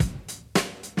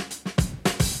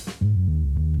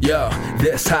Yo,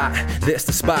 this hot, this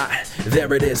the spot.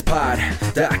 There it is,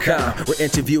 pod.com. We're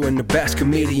interviewing the best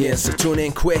comedians, so tune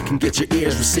in quick and get your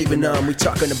ears receiving them. We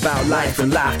talking about life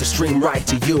and life to stream right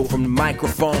to you, from the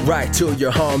microphone right to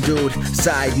your home, dude.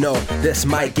 Side note, this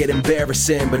might get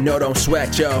embarrassing, but no, don't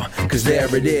sweat, yo, cause there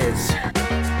it is.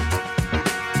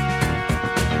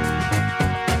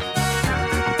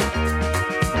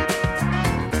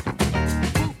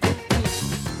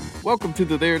 Welcome to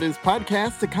the There It Is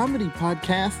podcast, a comedy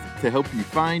podcast to help you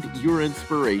find your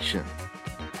inspiration.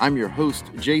 I'm your host,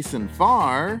 Jason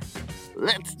Farr.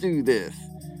 Let's do this.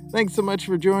 Thanks so much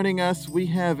for joining us. We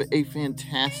have a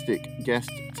fantastic guest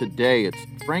today. It's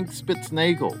Frank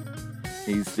Spitznagel.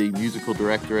 He's the musical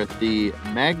director at the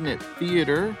Magnet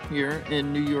Theater here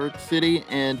in New York City,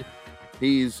 and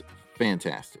he's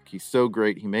fantastic. He's so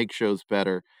great. He makes shows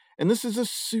better. And this is a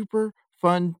super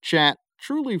fun chat.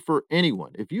 Truly for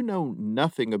anyone. If you know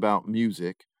nothing about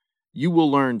music, you will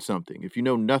learn something. If you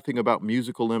know nothing about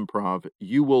musical improv,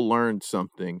 you will learn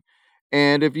something.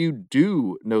 And if you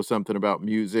do know something about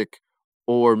music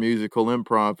or musical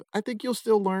improv, I think you'll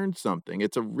still learn something.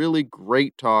 It's a really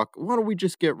great talk. Why don't we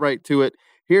just get right to it?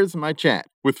 Here's my chat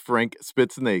with Frank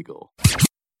Spitznagel.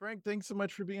 Frank, thanks so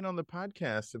much for being on the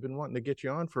podcast. I've been wanting to get you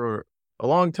on for a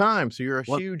long time, so you're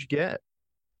a huge get.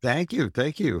 Thank you.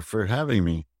 Thank you for having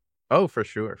me. Oh, for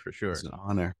sure. It's an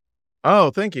honor.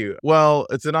 Oh, thank you. Well,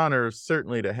 it's an honor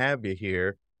certainly to have you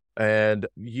here. And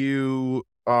you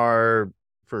are,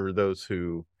 for those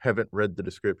who haven't read the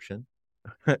description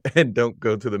and don't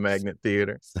go to the Magnet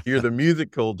Theater, you're the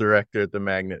musical director at the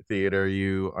Magnet Theater.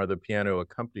 You are the piano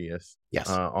accompanist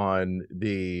on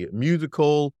the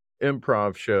musical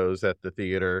improv shows at the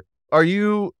theater. Are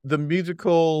you the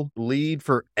musical lead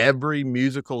for every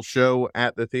musical show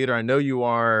at the theater? I know you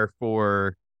are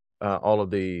for all of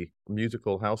the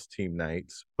musical house team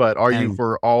nights, but are you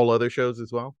for all other shows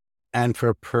as well? And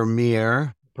for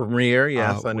Premiere,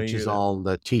 yes, I know which is all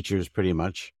the teachers pretty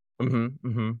much.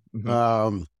 Mm-hmm.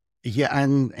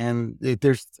 And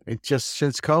there's just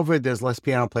since COVID, there's less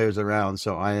piano players around,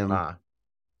 so I am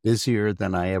busier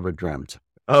than I ever dreamt.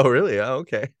 Oh, really? Oh,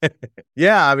 okay.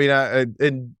 Yeah, I mean,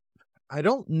 I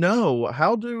don't know,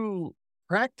 how do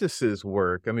practices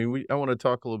work? I mean, I want to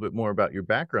talk a little bit more about your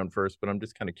background first, but I'm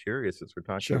just kind of curious as we're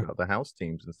talking about the house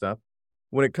teams and stuff.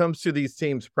 When it comes to these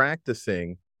teams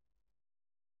practicing,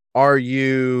 are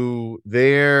you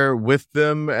there with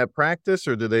them at practice,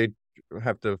 or do they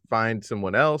have to find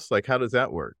someone else? Like, how does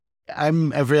that work?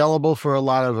 I'm available for a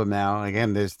lot of them now.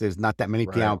 Again, there's not that many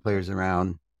piano players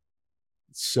around.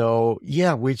 So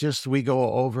yeah, we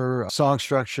go over song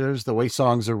structures, the way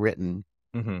songs are written.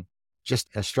 Mm-hmm. Just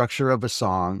a structure of a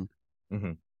song.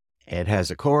 Mm-hmm. It has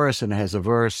a chorus and it has a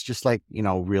verse, just like,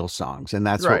 real songs. And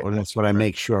that's what I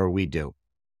make sure we do.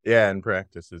 Yeah. And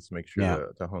practice is make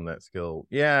sure to hone that skill.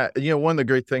 Yeah. One of the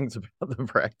great things about the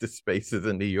practice spaces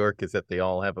in New York is that they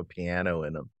all have a piano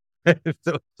in them.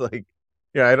 So it's like,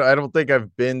 I don't think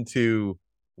I've been to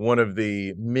one of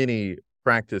the many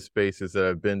practice spaces that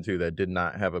I've been to that did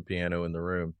not have a piano in the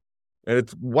room. And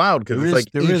it's wild because it's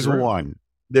like there is one.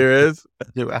 There is?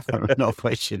 I don't know if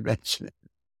I should mention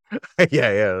it.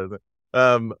 Yeah.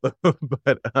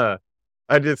 But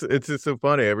it's just so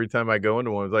funny. Every time I go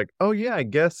into one, it's like, oh yeah, I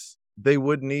guess they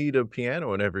would need a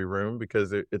piano in every room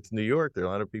because it's New York. There are a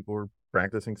lot of people who are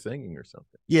practicing singing or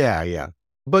something. Yeah.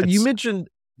 But you mentioned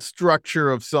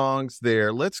structure of songs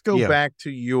there. Let's go back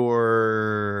to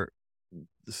your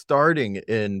starting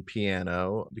in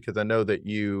piano, because I know that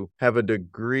you have a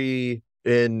degree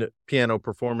in piano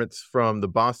performance from the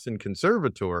Boston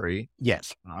Conservatory.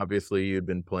 Yes. Obviously, you'd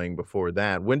been playing before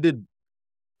that. When did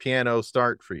piano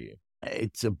start for you?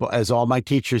 As all my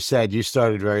teachers said, you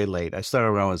started very late. I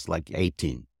started when I was like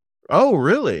 18. Oh,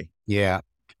 really? Yeah.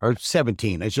 Or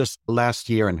 17. It's just last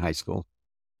year in high school.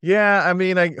 Yeah. I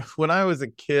mean, when I was a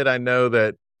kid, I know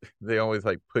that they always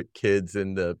put kids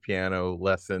in the piano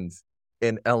lessons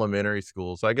in elementary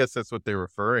school. So I guess that's what they're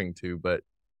referring to. But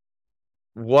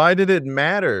why did it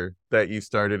matter that you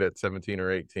started at 17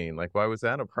 or 18? Why was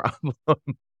that a problem?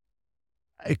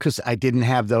 Because I didn't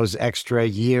have those extra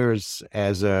years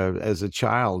as a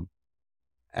child.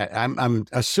 I'm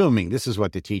assuming this is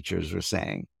what the teachers were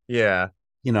saying. Yeah.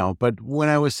 But when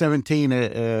I was 17,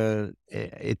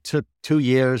 it took 2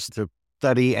 years to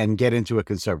study and get into a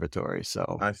conservatory.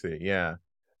 So I see. Yeah.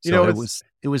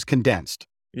 It was condensed.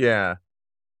 Yeah.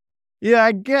 Yeah.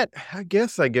 I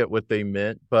guess I get what they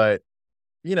meant, but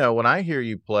when I hear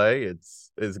you play,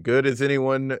 it's as good as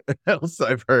anyone else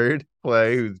I've heard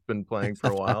play who's been playing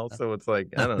for a while. So it's like,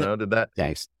 I don't know, did that...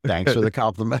 Thanks for the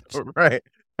compliment. Right.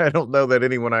 I don't know that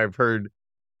anyone I've heard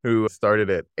who started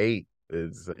at 8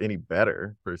 is any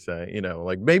better per se,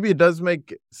 like maybe it does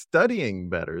make studying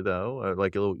better though,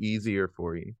 like a little easier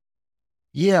for you.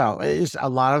 Yeah, it's a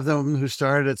lot of them who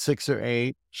started at 6 or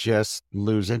 8 just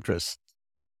lose interest.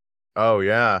 Oh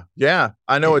yeah. Yeah.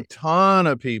 I know a Eh, ton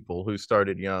of people who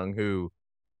started young who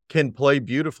can play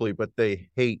beautifully, but they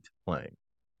hate playing.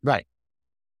 Right.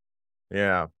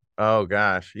 Yeah. Oh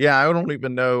gosh. Yeah, I don't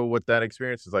even know what that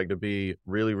experience is like to be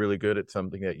really, really good at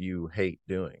something that you hate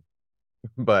doing.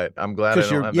 But I'm glad I Because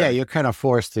don't have that. you're kind of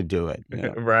forced to do it.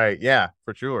 Yeah. Right. Yeah,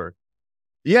 for sure.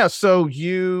 Yeah, so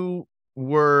you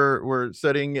were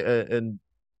studying in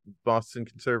Boston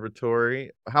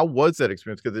Conservatory. How was that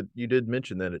experience? Because you did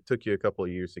mention that it took you a couple of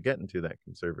years to get into that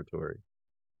conservatory.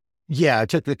 Yeah, it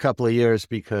took a couple of years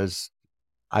because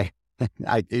I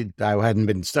I hadn't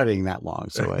been studying that long,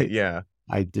 so Yeah.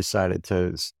 I decided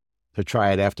to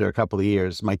try it after a couple of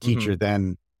years. My Mhm. teacher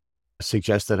then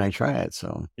suggested I try it.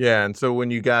 So Yeah, and so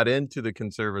when you got into the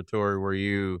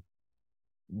conservatory,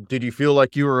 did you feel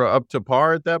like you were up to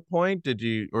par at that point? Did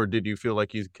you feel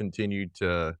like you continued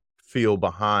to feel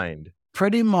behind?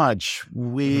 pretty much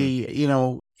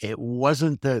Mhm. it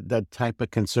wasn't the type of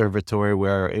conservatory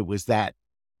where it was that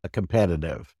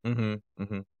competitive. Mhm.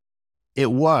 Mhm.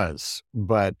 It was,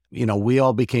 but we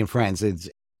all became friends. It's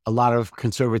a lot of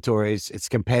conservatories, it's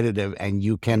competitive and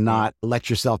you Mhm. cannot let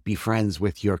yourself be friends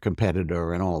with your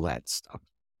competitor and all that stuff.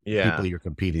 People Yeah. you're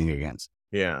competing against.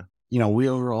 Yeah. We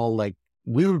were all like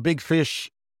we were big fish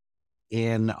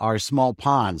in our small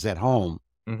ponds at home.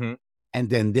 Mhm. And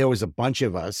then there was a bunch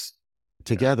of us Yeah.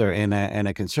 together in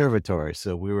a conservatory.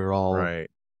 So we were all Right.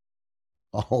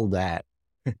 all that.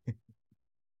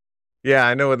 Yeah,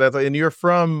 I know what that's like, and you're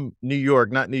from New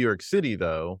York, not New York City,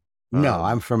 though. No,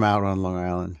 I'm from out on Long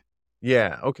Island.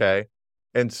 Yeah, okay.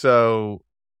 And so,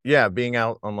 yeah, being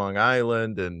out on Long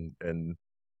Island and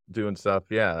doing stuff,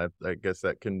 yeah, I guess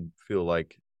that can feel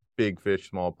like big fish,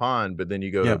 small pond, but then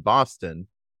you go to Yeah. Boston,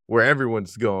 where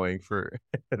everyone's going for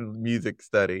music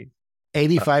study. Uh,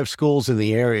 85 schools in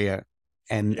the area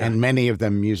yeah. and many of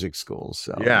them music schools.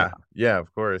 So yeah. Yeah, yeah,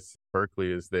 of course.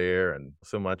 Berkeley is there and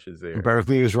so much is there.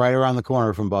 Berkeley is right around the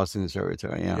corner from Boston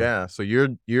Conservatory. Yeah. Yeah, so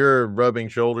you're rubbing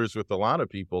shoulders with a lot of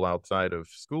people outside of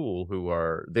school who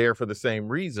are there for the same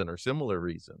reason or similar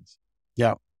reasons.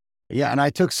 Yeah. Yeah. And I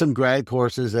took some grad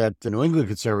courses at the New England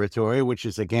Conservatory, which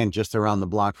is again just around the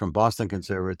block from Boston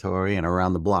Conservatory and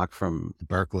around the block from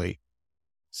Berkeley.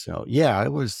 So yeah,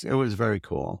 it was very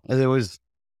cool. And there was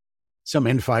some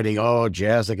infighting, oh,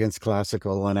 jazz against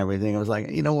classical and everything. I was like,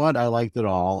 you know what? I liked it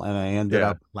all. And I ended Yeah.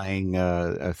 up playing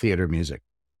theater music.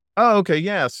 Oh, okay,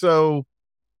 yeah, so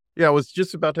yeah, I was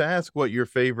just about to ask what your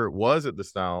favorite was at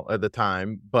the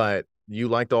time, but you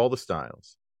liked all the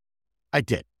styles. I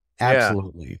did. Yeah,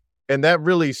 Absolutely. and that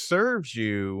really serves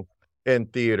you in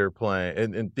theater play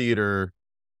in theater,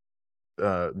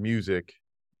 music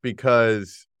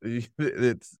because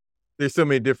it's there's so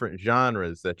many different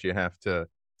genres that you have to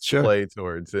Sure. play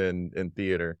towards in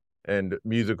theater and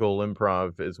musical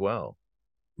improv as well.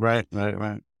 Right, right,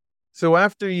 right. So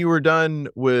after you were done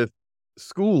with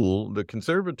school, the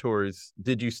conservatories,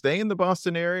 did you stay in the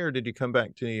Boston area or did you come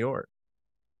back to New York?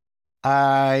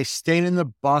 I stayed in the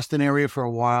Boston area for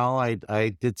a while. I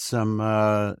did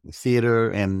some theater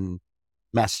in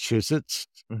Massachusetts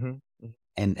Mhm.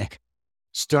 and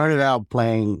started out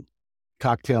playing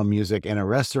cocktail music in a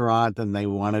restaurant, and they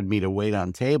wanted me to wait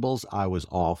on tables. I was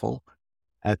awful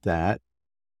at that.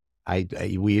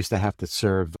 We used to have to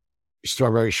serve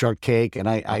strawberry shortcake, and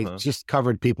I Uh-huh. just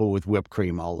covered people with whipped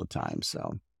cream all the time.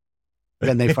 So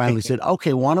then they finally said,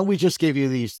 "Okay, why don't we just give you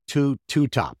these two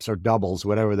tops or doubles,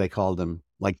 whatever they called them,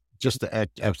 like just a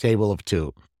table of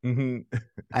two, Mhm.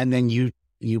 and then you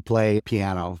play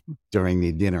piano during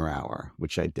the dinner hour,"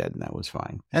 which I did, and that was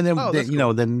fine. And then, Oh, that's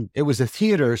cool. then it was a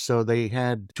theater, so they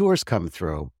had tours come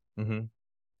through. Mhm.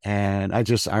 And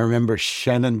I remember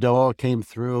Shenandoah came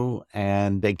through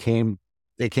and they came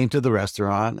to the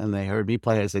restaurant and they heard me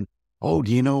play. I said, "Oh,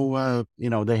 do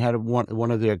they had one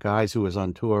of their guys who was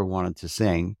on tour wanted to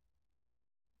sing.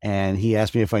 And he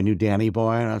asked me if I knew Danny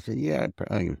Boy. And I said, yeah,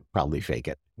 I could probably fake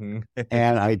it. Mhm.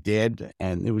 And I did.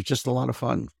 And it was just a lot of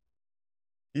fun.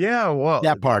 Yeah, well,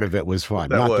 That part of it was fun,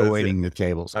 that not the was, yeah, waiting the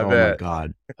tables. I Oh my bet.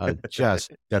 God.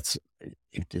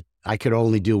 I could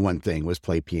only do one thing was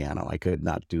play piano. I could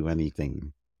not do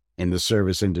anything in the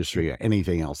service industry or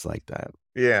anything else like that.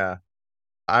 Yeah.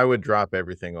 I would drop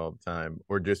everything all the time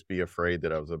or just be afraid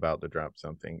that I was about to drop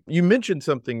something. You mentioned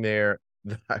something there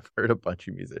that I've heard a bunch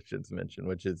of musicians mention,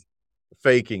 which is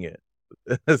faking it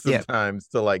Yeah. sometimes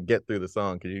to, like, get through the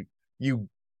song 'cause you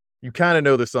you kinda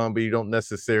know the song, but you don't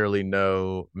necessarily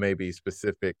know maybe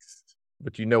specifics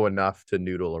but you know enough to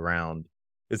noodle around.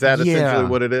 Is that essentially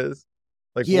what it is?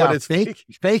 Like, what is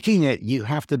faking it? You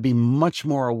have to be much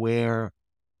more aware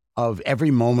of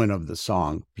every moment of the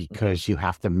song because you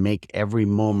have to make every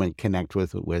moment connect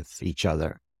with each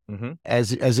other.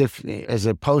 As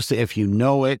opposed to if you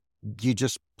know it, you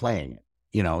just playing it.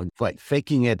 You know, like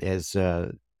faking it is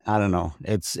I don't know.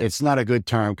 It's not a good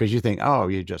term because you think, oh,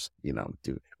 you just,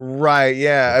 do. Right.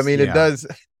 Yeah. I mean, it does.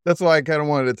 That's why I kind of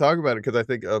wanted to talk about it, because I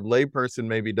think a layperson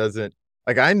maybe doesn't,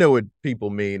 like, I know what people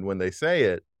mean when they say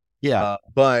it. Yeah.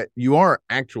 But you are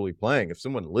actually playing. If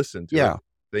someone listened to it,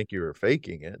 think you were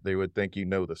faking it, they would think you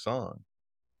know the song.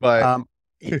 But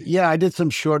yeah, I did some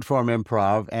short form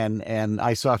improv and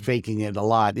I saw faking it a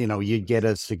lot. You'd get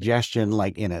a suggestion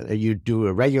like you'd do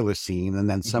a regular scene and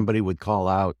then somebody would call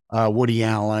out Woody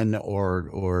Allen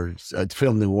or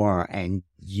film noir, and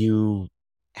you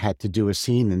had to do a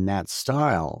scene in that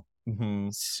style.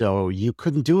 So you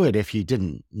couldn't do it if you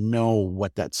didn't know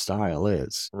what that style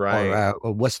is. Right.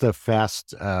 Or what's the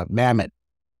fast Mammoth?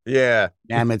 Yeah.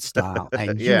 Mammoth style.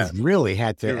 And you really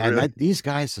had to, and these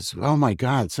guys, oh my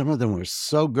God, some of them were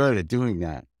so good at doing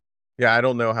that. Yeah, I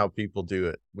don't know how people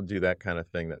would do that kind of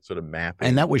thing, that sort of mapping.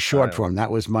 And that was short form. That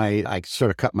was I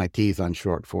sort of cut my teeth on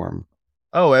short form.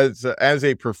 Oh, as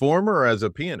a performer or as a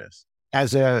pianist?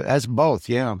 As both,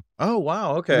 yeah. Oh,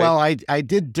 wow. Okay. Well, I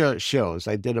did shows.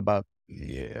 I did about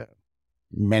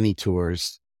many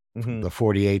tours, the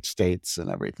 48 states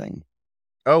and everything.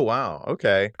 Oh, wow.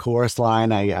 Okay. Chorus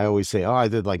line. I always say, I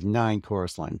did like 9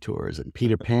 chorus line tours, and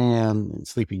Peter Pan and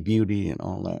Sleeping Beauty and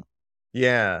all that.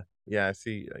 Yeah. Yeah. I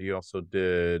see. You also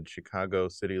did Chicago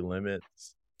City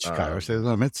Limits. Chicago City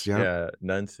Limits. Yeah. Yeah.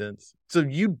 Nonsense. So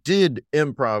you did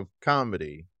improv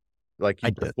comedy, like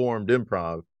you performed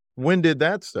improv. When did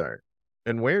that start?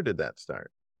 And where did that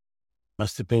start?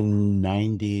 Must have been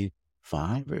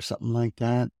 95 or something like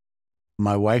that.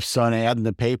 My wife saw an ad in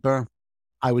the paper.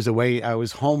 I was away. I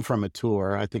was home from a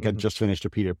tour. I think I'd just finished a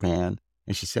Peter Pan.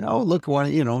 And she said, oh, look, why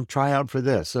don't try out for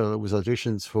this? So it was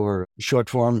auditions for short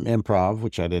form improv,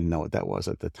 which I didn't know what that was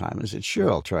at the time. I said, sure,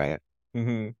 I'll try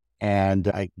it. And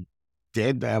I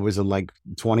did. I was like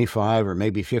 25 or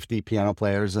maybe 50 piano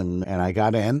players, and I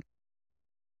got in.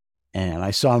 And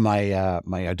I saw my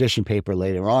my audition paper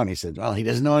later on. He said, well, he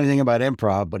doesn't know anything about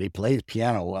improv, but he plays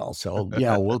piano well. So,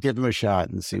 we'll give him a shot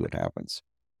and see what happens.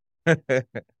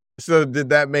 So did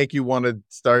that make you want to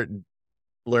start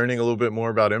learning a little bit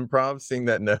more about improv, seeing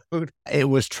that note? It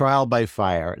was trial by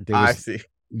fire. I see.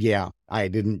 Yeah. I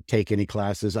didn't take any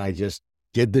classes. I just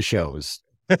did the shows.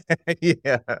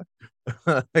 Yeah.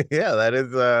 Yeah, that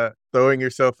is throwing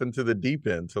yourself into the deep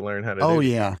end to learn how to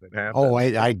do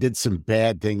I did some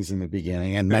bad things in the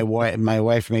beginning, and my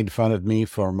wife made fun of me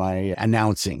for my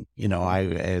announcing.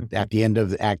 At the end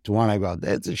of Act 1, I go,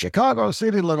 it's a Chicago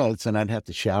City Limits, and I'd have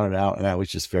to shout it out, and I was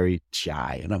just very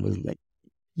shy, and I was like,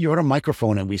 you're on a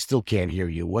microphone and we still can't hear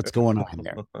you. What's going on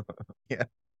there? Yeah.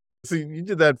 So you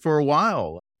did that for a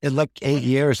while. In like 8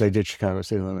 years I did Chicago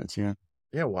City Limits. Yeah.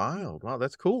 Yeah. Wow.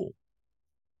 That's cool.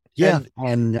 Yeah.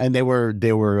 And they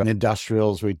were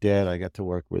industrials we did. I got to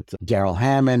work with Daryl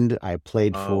Hammond. I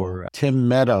played for Tim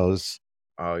Meadows.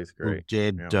 Oh, he's great. Who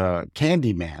did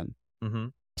Candyman.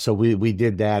 So we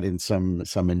did that in some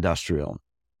industrial.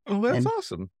 Oh, that's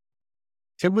awesome.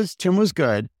 Tim was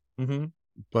good.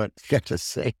 But I have to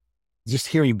say, just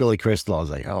hearing Billy Crystal, I was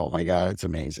like, oh my God, it's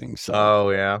amazing. So, oh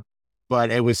yeah.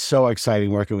 But it was so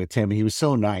exciting working with Tim. He was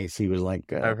so nice. He was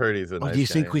like, I've heard he's a nice do you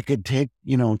guy. think we could take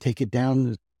it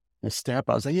down a step?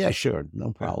 I was like, yeah, sure.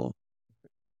 No problem.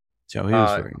 So he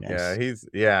was very nice.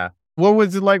 Yeah. What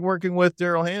was it like working with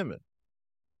Daryl Hammond?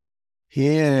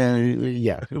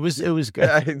 Yeah. It was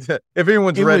good. If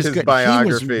anyone's read his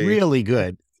biography, he was really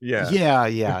good. Yeah.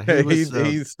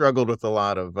 He struggled with a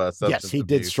lot of substance yes, he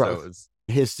did struggle.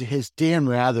 His Dan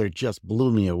Rather just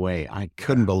blew me away. I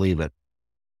couldn't believe it.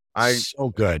 So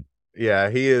good.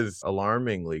 Yeah, he is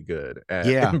alarmingly good at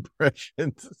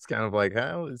impressions. It's kind of like,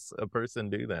 how does a person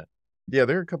do that? Yeah,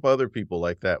 there are a couple other people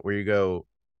like that where you go,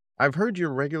 I've heard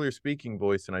your regular speaking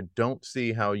voice, and I don't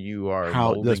see how you are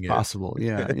molding that's it. possible.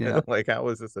 Yeah. Like, how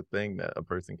is this a thing that a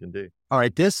person can do? All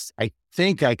right, this I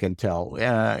think I can tell.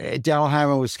 Daryl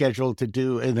Hammond was scheduled to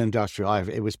do an industrial.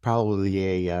 It was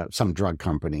probably some drug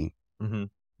company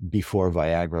before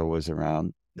Viagra was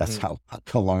around. That's how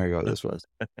long ago this was.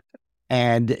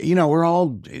 And we're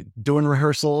all doing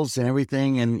rehearsals and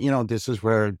everything, and this is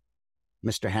where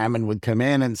Mr. Hammond would come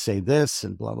in and say this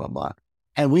and blah blah blah.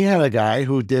 And we had a guy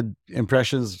who did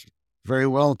impressions very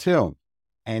well too.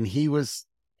 And he was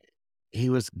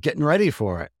getting ready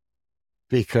for it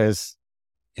because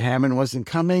Hammond wasn't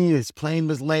coming. His plane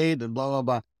was late and blah, blah,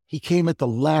 blah. he came at the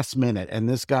last minute, and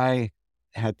this guy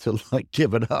had to like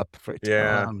give it up for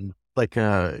like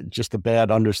just a bad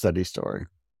understudy story.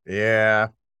 Yeah.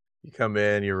 You come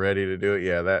in, you're ready to do it.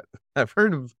 Yeah, that I've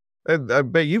heard of. I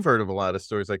bet you've heard of a lot of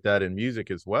stories like that in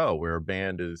music as well, where a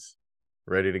band is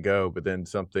ready to go, but then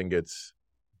something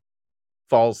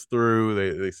falls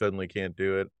through. They suddenly can't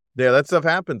do it. Yeah, that stuff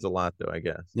happens a lot, though, I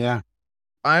guess. Yeah.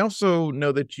 I also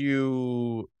know that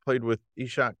you played with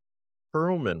Ishak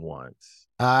Perlman once.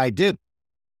 I did.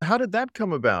 How did that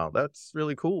come about? That's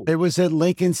really cool. It was at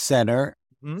Lincoln Center.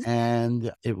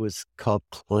 And it was called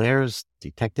Claire's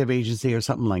Detective Agency or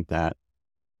something like that.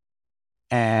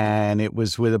 And it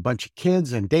was with a bunch of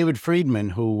kids, and David Friedman,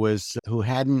 who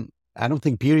hadn't, I don't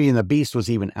think Beauty and the Beast was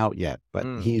even out yet,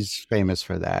 but he's famous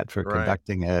for that, for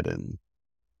conducting it and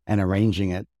arranging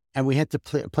it. And we had to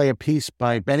play a piece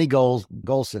by Benny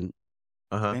Golson.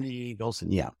 Benny Golson,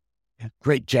 yeah.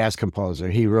 Great jazz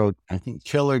composer. He wrote, I think,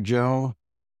 Killer Joe,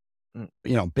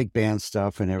 big band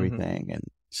stuff and everything. And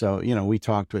so, we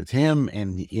talked with him,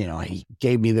 and, he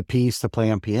gave me the piece to play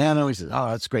on piano. He said, "Oh,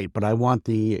 that's great, but I want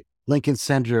the Lincoln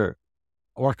Center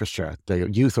Orchestra,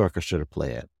 the youth orchestra, to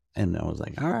play it." And I was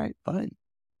like, "All right, fine.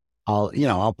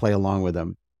 I'll play along with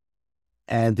him."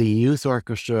 And the youth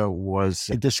orchestra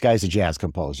this guy's a jazz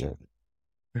composer.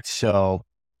 So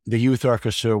the youth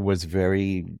orchestra was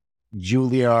very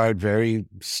Juilliard, very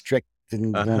strict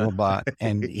and blah, blah, blah.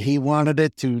 And he wanted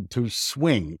it to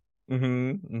swing.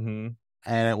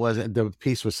 And it wasn't, the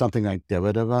piece was something like cool,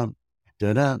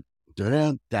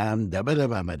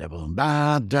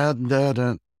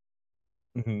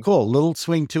 little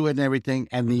swing to it and everything,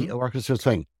 and the orchestra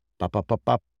swing, whatever.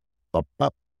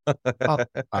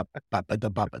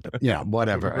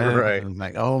 Right. I'm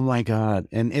like, oh my God.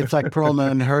 And it's like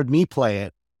Perlman heard me play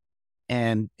it,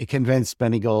 and it convinced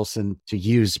Benny Golson to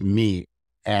use me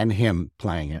and him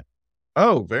playing it.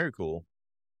 Oh, very cool.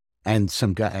 And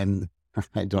some guy, and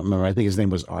I don't remember, I think his name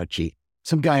was Archie,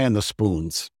 some guy on the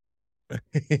spoons.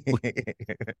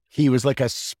 He was like a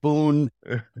spoon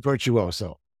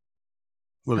virtuoso.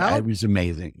 Well, it was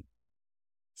amazing.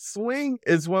 Swing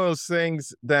is one of those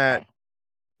things that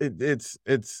it's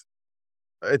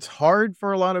hard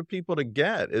for a lot of people to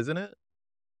get, isn't it?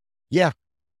 Yeah.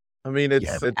 I mean,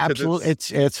 it's absolutely.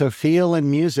 It's a feel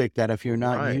in music that if you're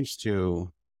not used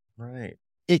to,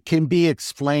 it can be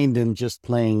explained in just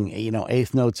playing,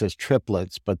 eighth notes as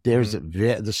triplets, but there's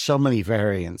so many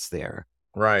variants there.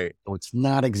 Right. So it's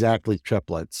not exactly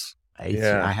triplets. I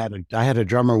had a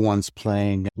drummer once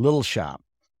playing Little Shop,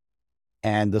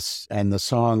 and the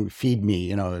song "Feed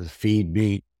Me," "Feed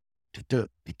Me," "Feed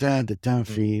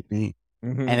Me,"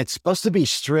 and it's supposed to be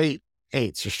straight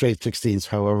eights or straight 16s,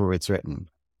 however it's written,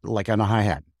 like on a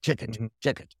hi-hat,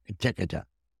 chick-it.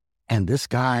 And this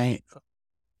guy,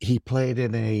 he played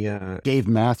in a Dave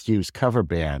Matthews cover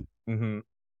band.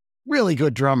 Really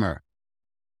good drummer.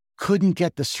 Couldn't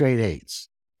get the straight eights.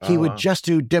 He would just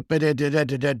do dip it, and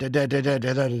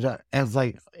it's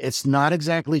like, it's not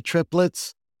exactly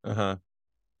triplets,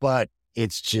 but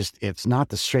it's not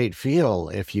the straight feel.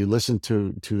 If you listen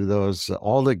to those,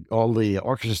 all the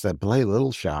orchestras that play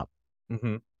Little Shop,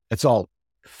 it's all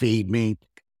 "Feed Me,"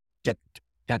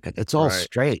 it's all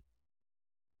straight,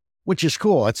 which is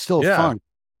cool. It's still fun.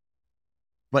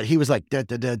 But he was like,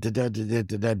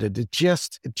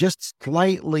 just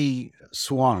slightly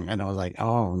swung. And I was like,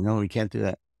 oh, no, we can't do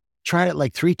that. Tried it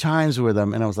like 3 times with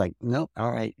him. And I was like, no, all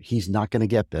right, he's not going to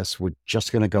get this. We're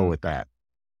just going to go with that.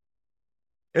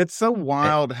 It's so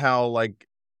wild how, like,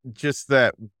 just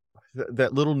that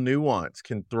little nuance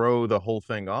can throw the whole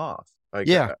thing off. Like,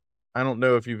 I don't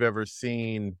know if you've ever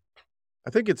seen,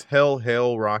 I think it's Hell,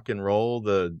 Hail, Rock and Roll,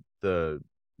 the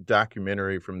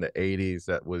documentary from the 80s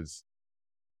that was,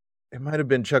 it might have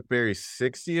been Chuck Berry's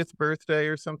 60th birthday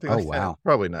or something like that.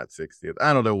 Probably not 60th.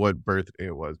 I don't know what birthday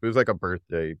it was, but it was like a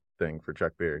birthday thing for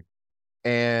Chuck Berry.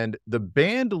 And the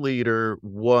band leader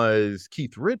was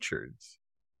Keith Richards,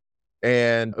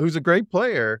 and who's a great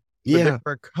player. Yeah.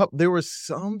 There was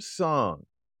some song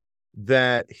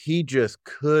that he just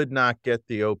could not get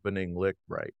the opening lick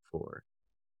right for.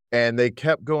 And they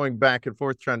kept going back and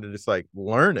forth trying to just like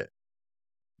learn it.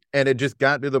 And it just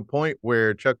got to the point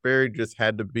where Chuck Berry just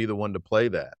had to be the one to play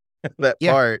that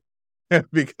part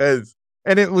because,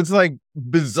 and it was like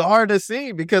bizarre to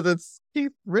see because it's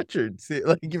Keith Richards.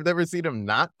 Like, you've never seen him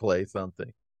not play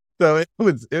something. So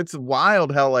it's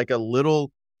wild how like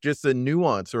just a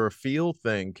nuance or a feel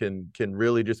thing can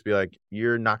really just be like,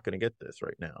 you're not going to get this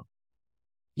right now.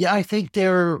 Yeah. I think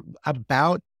they're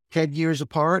about 10 years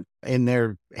apart in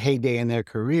their heyday in their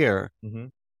career.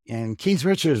 And Keith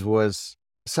Richards was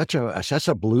such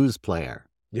a blues player.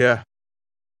 Yeah.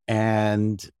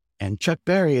 And And Chuck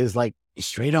Berry is like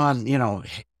straight on,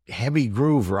 heavy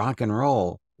groove rock and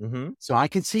roll. Mm-hmm. So I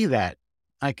can see that.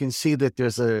 I can see that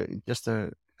there's just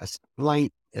a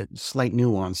slight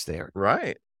nuance there.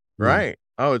 Right. Right.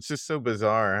 Oh, it's just so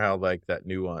bizarre how like that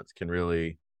nuance can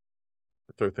really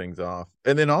throw things off.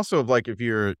 And then also like if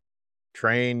you're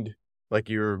trained, like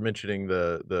you were mentioning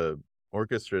the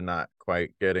orchestra not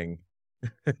quite getting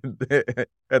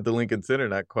at the Lincoln Center,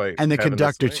 not quite And the having the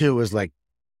conductor swing. too was like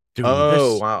doing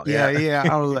Oh, this. wow. Yeah, Yeah.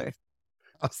 yeah. I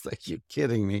was like, you're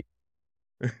kidding me.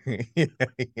 Yeah,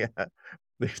 yeah.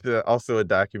 There's also a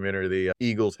documentary, the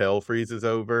Eagles Hell Freezes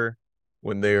Over,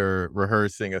 when they're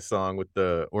rehearsing a song with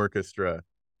the orchestra,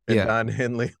 and Yeah. Don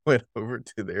Henley went over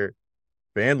to their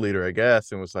band leader, I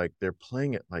guess, and was like, "They're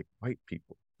playing it like white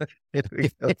people." He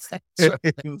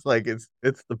was like, "It's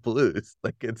the blues.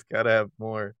 Like it's got to have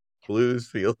more blues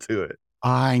feel to it."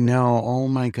 I know. Oh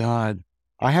my God.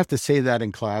 I have to say that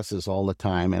in classes all the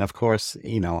time. And of course,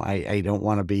 I don't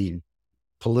want to be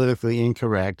politically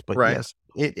incorrect, but Right. yes,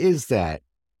 it is that.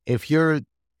 If you're,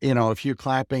 if you're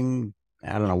clapping,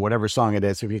 I don't know, whatever song it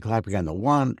is, if you're clapping on the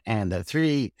 1 and the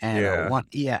 3 and a Yeah. 1,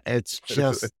 it's It's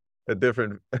just a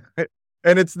different,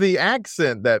 and it's the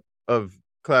accent that of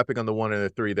clapping on the 1 and the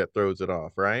 3 that throws it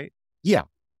off, right? yeah.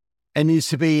 It needs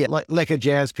to be like a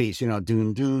jazz piece, doon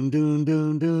doon doon doon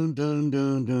doon doon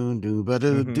doon doon doon ba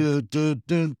doo Mm-hmm. doo doo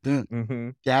doo doo. Mm-hmm.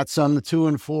 That's on the 2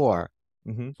 and 4.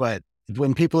 Mm-hmm. But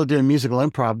when people are doing musical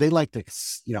improv, they like to,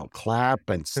 clap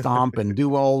and stomp and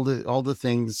do all the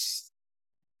things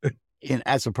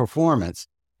as a performance.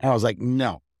 And I was like,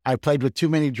 no, I played with too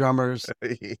many drummers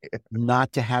Yeah.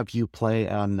 not to have you play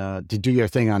on, to do your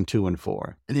thing on 2 and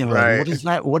 4. And they were like, Right. what is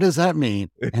that? What does that mean?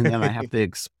 And then I have to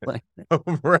explain.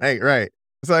 Right, right.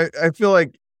 So I feel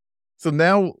like, so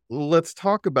now let's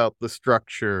talk about the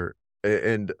structure,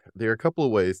 and there are a couple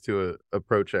of ways to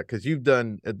approach that, because you've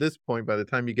done, at this point, by the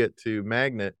time you get to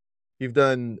Magnet, you've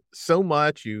done so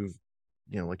much. You've,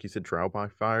 like you said, trial by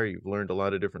fire. You've learned a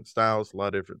lot of different styles, a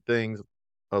lot of different things,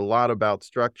 a lot about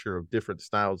structure of different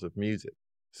styles of music.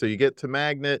 So you get to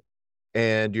Magnet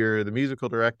and you're the musical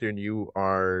director and you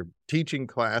are teaching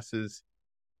classes.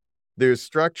 There's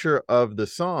structure of the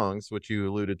songs, which you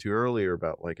alluded to earlier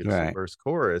about like it's the Right. verse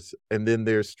chorus, and then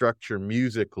there's structure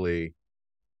musically.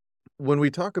 When we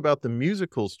talk about the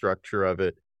musical structure of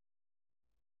it,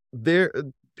 there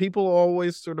people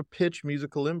always sort of pitch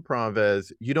musical improv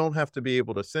as you don't have to be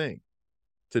able to sing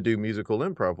to do musical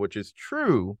improv, which is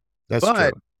true. That's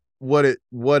But true.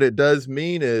 what it does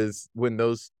mean is when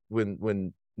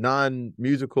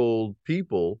non-musical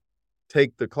people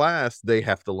take the class, they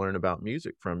have to learn about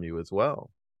music from you as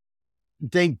well.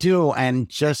 They do. And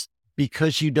just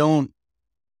because you don't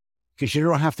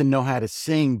have to know how to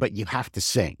sing, but you have to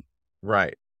sing.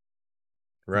 Right.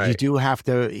 You Right. do have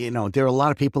to, there are a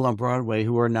lot of people on Broadway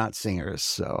who are not singers.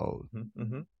 So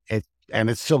Mm-hmm.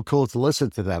 it's so cool to listen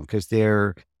to them because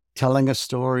they're telling a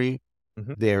story.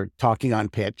 Mhm. They're talking on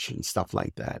pitch and stuff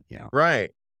like that.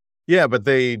 Right. Yeah, but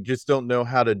they just don't know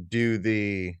how to do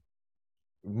the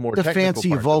more The technical fancy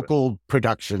parts of it. vocal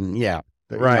production. Yeah.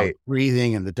 Right.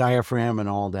 Breathing and the diaphragm and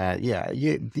all that. Yeah.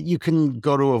 You can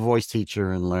go to a voice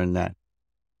teacher and learn that.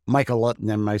 Michael Lutton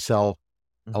and myself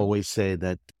Mhm. always say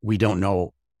that we don't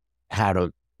know how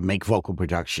to make vocal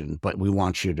production, but we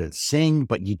want you to sing,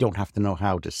 but you don't have to know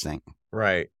how to sing.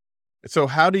 Right. So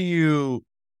how do you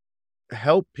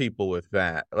help people with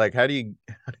that? Like how do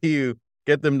you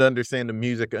get them to understand the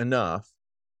music enough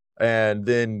and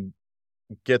then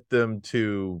get them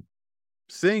to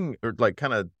sing or like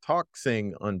kind of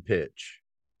sing on pitch?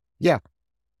 Yeah.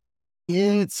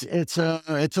 It's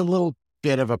a little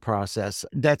bit of a process.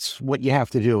 That's what you have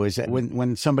to do is that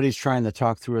when somebody's trying to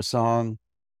talk through a song,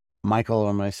 Michael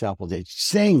or myself will say,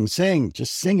 sing,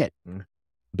 just sing it. Mm.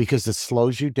 Because it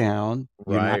slows you down.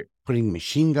 You're not Right. putting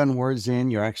machine gun words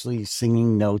in. You're actually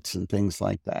singing notes and things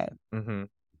like that. Mm-hmm.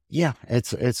 Yeah,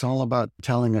 it's all about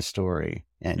telling a story.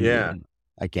 And Yeah.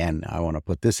 again, I want to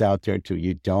put this out there too.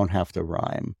 You don't have to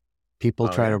rhyme. People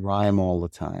Oh, try yeah. to rhyme all the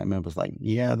time. It was like,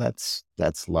 yeah, that's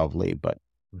lovely. But,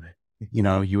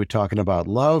 you were talking about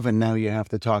love and now you have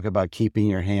to talk about keeping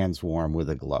your hands warm with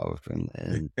a glove. And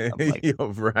I'm like,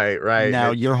 Right. now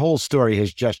your whole story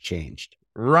has just changed.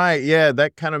 Right, yeah,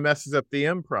 that kind of messes up the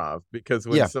improv because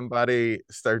when Yeah. somebody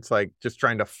starts, like, just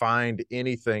trying to find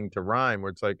anything to rhyme,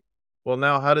 where it's like, well,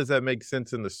 now how does that make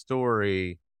sense in the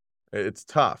story? It's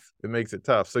tough. It makes it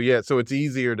tough. So, yeah, so it's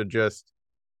easier to just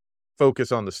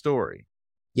focus on the story.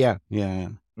 Yeah.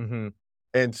 Mhm.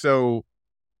 And so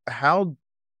how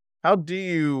do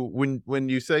you when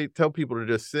you tell people to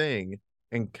just sing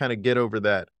and kinda get over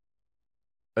that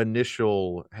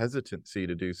initial hesitancy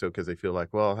to do so because they feel like,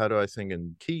 well, how do I sing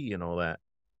in key and all that?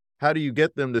 How do you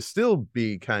get them to still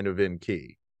be kind of in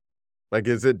key? Like,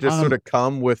 is it just sort of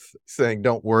come with saying,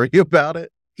 don't worry about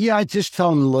it? Yeah, I just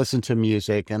tell them to listen to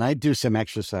music, and I do some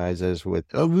exercises with,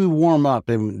 we warm up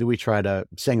and we try to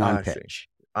sing on pitch.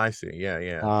 I see.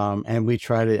 Yeah. And we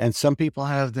try to, and some people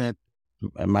have that,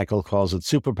 Michael calls it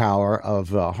superpower of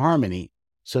harmony,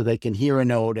 so they can hear a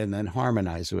note and then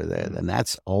harmonize with it. And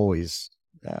that's always,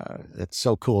 it's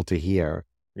so cool to hear.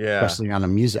 Yeah. Especially on a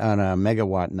musical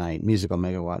megawatt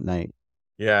night.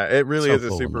 Yeah, it really is a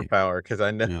superpower because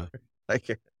I know,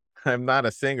 like, I'm not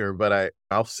a singer, but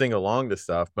I'll sing along to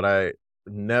stuff, but I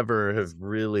never have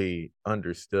really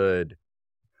understood,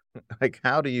 like,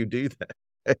 how do you do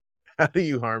that? How do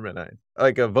you harmonize?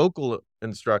 Like, a vocal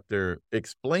instructor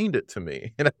explained it to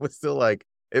me, and I was still like,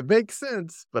 it makes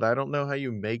sense, but I don't know how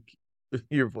you make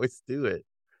your voice do it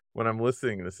when I'm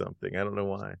listening to something. I don't know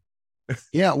why.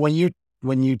 Yeah, when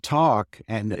you talk,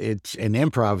 and it's an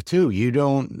improv too, you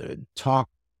don't talk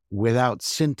without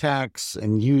syntax,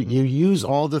 and you use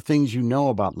all the things you know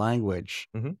about language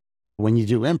when you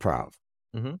do improv.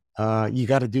 You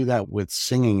got to do that with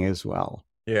singing as well.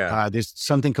 Yeah. There's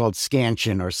something called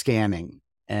scansion or scanning,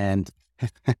 and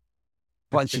a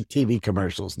bunch of TV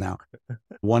commercials now.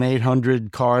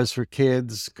 1-800 cars for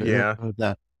kids. Yeah.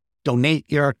 Donate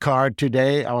your card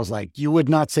today. I was like, you would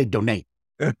not say donate.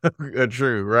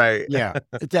 True, right? Yeah,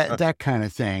 that kind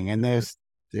of thing. And there's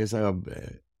a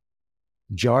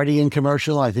Jardian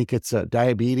commercial. I think it's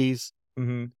diabetes,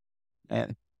 and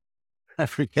I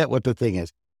forget what the thing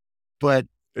is, but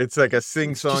it's like a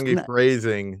sing-songy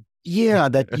phrasing. Yeah,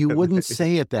 that you wouldn't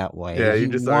say it that way. Yeah, you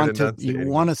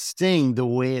want to sing the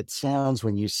way it sounds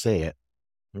when you say it.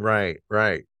 Right.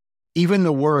 Even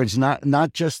the words,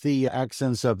 not just the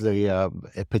accents of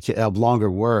the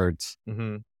longer words.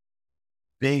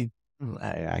 Big,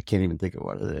 I can't even think of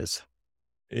what it is.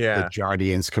 Yeah, the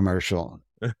Jardians commercial.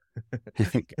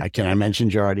 Can I mention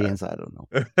Jardians? I don't know.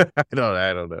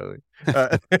 I don't know.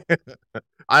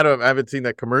 I haven't seen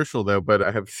that commercial though, but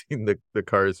I have seen the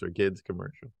Cars for Kids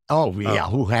commercial. Oh yeah,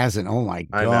 who hasn't? Oh my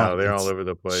God, I know they're all over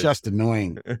the place. It's just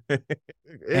annoying,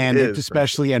 it's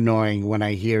especially annoying when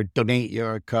I hear "donate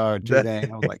your card today."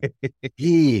 I'm like,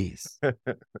 "Geez,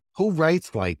 who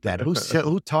writes like that?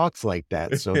 Who talks like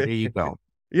that?" So there you go.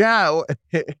 Yeah,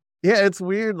 it's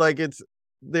weird. Like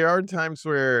there are times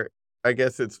where I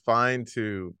guess it's fine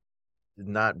to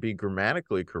not be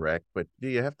grammatically correct, but do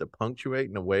you have to punctuate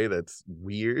in a way that's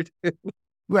weird?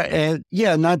 Right. And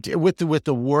yeah, not with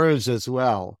the words as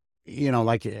well.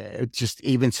 Like just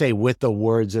even say with the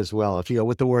words as well. If you go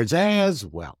with the words as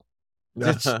well,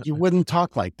 you wouldn't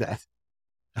talk like that.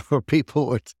 Or people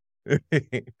would.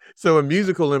 So in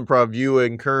musical improv, you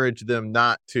encourage them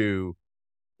not to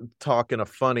talk in a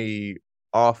funny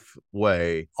off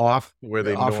way, where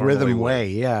they off rhythm way.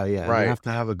 Yeah. Right. You have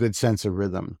to have a good sense of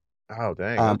rhythm. Oh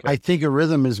dang! Okay. I think a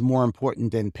rhythm is more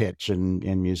important than pitch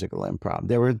in musical improv.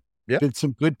 There were been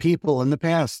some good people in the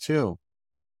past too,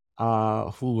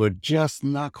 who were just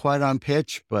not quite on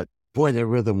pitch, but boy, their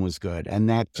rhythm was good, and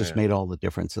that just made all the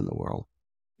difference in the world.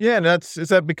 Yeah, and is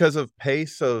that because of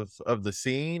pace of the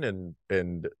scene and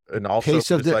also pace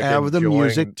of the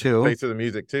music too. Pace of the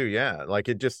music too. Yeah, like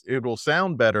it will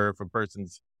sound better if a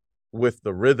person's with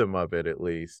the rhythm of it at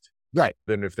least. Right.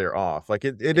 Than if they're off. Like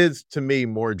it is to me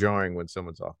more jarring when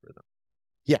someone's off rhythm.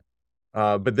 Yeah.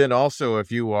 But then also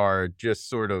if you are just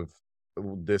sort of,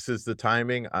 this is the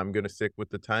timing, I'm going to stick with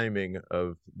the timing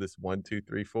of this 1, 2,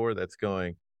 3, 4 that's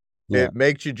going. Yeah. It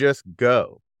makes you just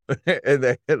go.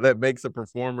 And that makes a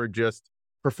performer just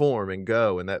perform and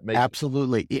go. And that makes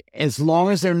absolutely, as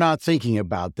long as they're not thinking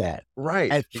about that. Right.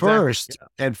 At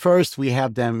first we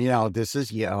have them, this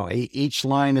is, each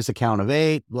line is a count of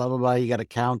 8, blah, blah, blah. You got to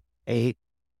count 8.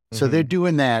 So they're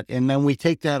doing that. And then we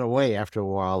take that away after a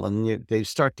while and they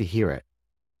start to hear it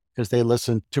because they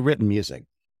listen to written music.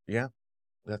 Yeah,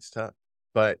 that's tough.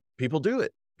 But people do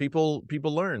it. People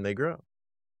learn, they grow.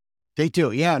 They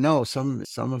do. Yeah, no, some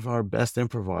of our best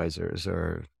improvisers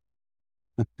are,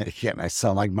 again, I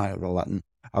sound like Michael Lutton,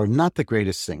 are not the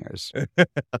greatest singers.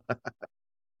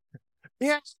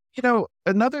 Yeah.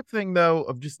 Another thing though,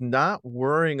 of just not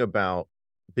worrying about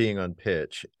being on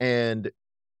pitch and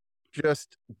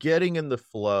just getting in the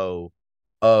flow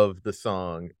of the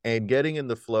song and getting in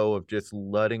the flow of just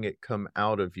letting it come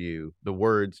out of you, the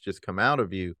words just come out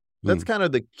of you. That's kind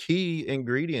of the key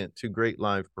ingredient to great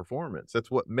live performance.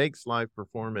 That's what makes live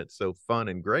performance so fun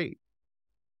and great.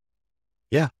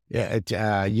 Yeah.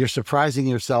 You're surprising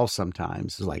yourself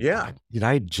sometimes. It's like, did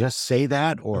I just say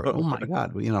that? Or, oh my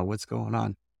God, what's going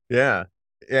on? Yeah.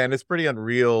 Yeah, and it's pretty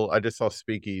unreal. I just saw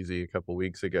Speakeasy a couple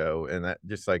weeks ago, and that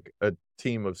just like a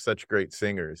team of such great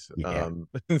singers, Yeah.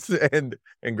 and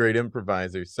great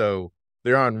improvisers. So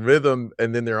they're on rhythm,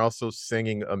 and then they're also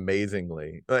singing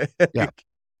amazingly, Yeah.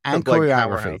 And like choreography.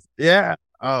 powerhouse. Yeah.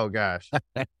 Oh gosh,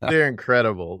 they're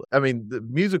incredible. I mean, the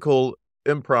musical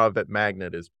improv at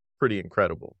Magnet is pretty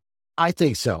incredible. I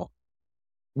think so.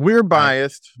 We're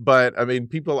biased, but I mean,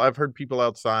 I've heard people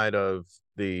outside of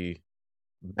the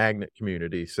Magnet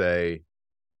community say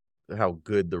how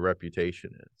good the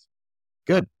reputation is.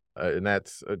 Good. And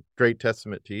that's a great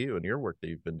testament to you and your work that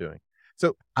you've been doing.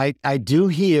 So I do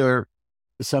hear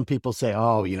some people say,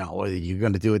 oh, you're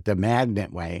going to do it the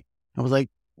Magnet way. I was like,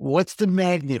 what's the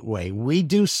Magnet way? We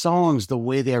do songs the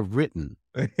way they're written.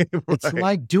 right. It's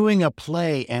like doing a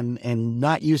play and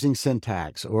not using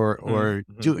syntax or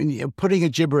putting a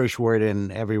gibberish word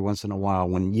in every once in a while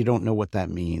when you don't know what that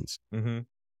means.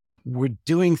 We're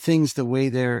doing things the way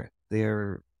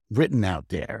they're written out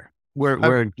there.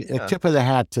 We're a tip of the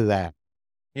hat to that.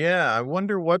 Yeah, I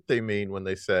wonder what they mean when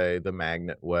they say the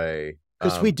Magnet way.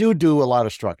 Because we do a lot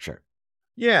of structure.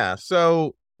 Yeah,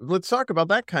 so let's talk about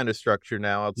that kind of structure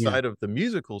now outside of the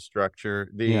musical structure,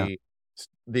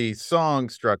 the song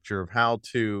structure of how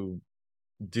to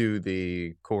do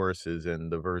the choruses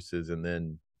and the verses, and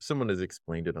then someone has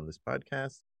explained it on this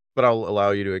podcast, but I'll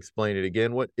allow you to explain it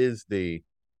again. What is the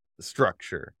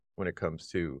structure when it comes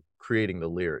to creating the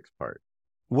lyrics part?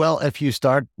 Well, if you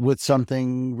start with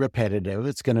something repetitive,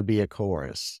 it's going to be a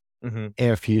chorus.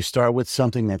 If you start with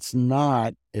something that's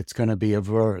not, it's going to be a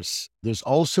verse. There's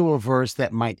also a verse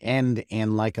that might end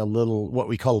in like a little, what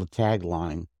we call a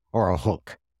tagline or a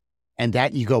hook. And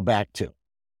that you go back to.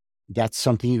 That's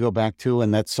something you go back to,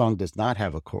 and that song does not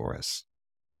have a chorus.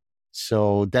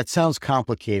 So that sounds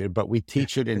complicated, but we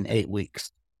teach it in 8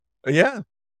 weeks. Yeah.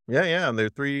 And there are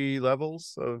 3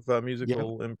 levels of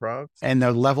musical improv. And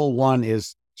the level 1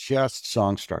 is just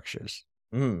song structures.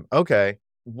 Okay.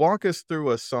 Walk us through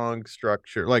a song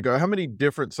structure. Like, how many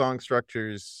different song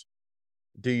structures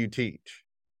do you teach?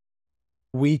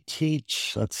 We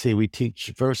teach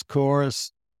verse,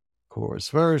 chorus,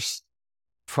 verse,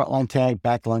 frontline tag,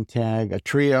 backline tag, a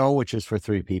trio, which is for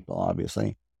 3 people,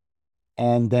 obviously.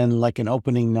 And then like an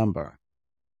opening number.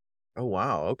 Oh,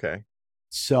 wow. Okay.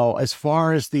 So as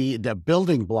far as the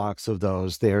building blocks of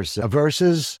those, there's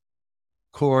verses,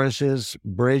 choruses,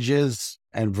 bridges,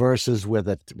 and verses with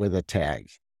a tag.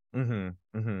 And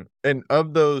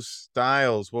of those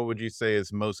styles, what would you say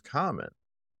is most common?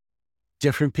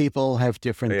 Different people have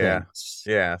different things.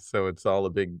 Yeah. So it's all a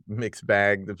big mixed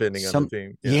bag depending on the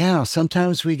team. Yeah.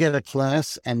 Sometimes we get a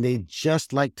class and they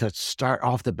just like to start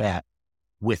off the bat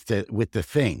with the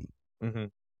thing.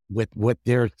 With what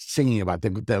they're singing about,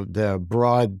 the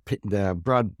broad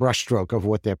brushstroke of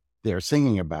what they're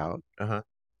singing about.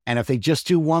 And if they just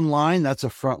do one line, that's a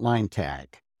frontline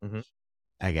tag.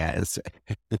 I guess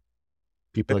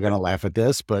people are going to laugh at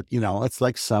this, but it's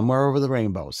like Somewhere Over the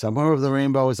Rainbow. Somewhere Over the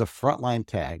Rainbow is a frontline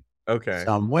tag. Okay.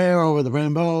 Somewhere over the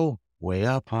rainbow, way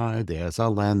up high, there's a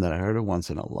land that I heard it once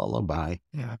in a lullaby.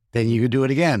 Yeah. Then you could do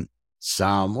it again.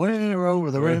 Somewhere over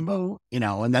the rainbow,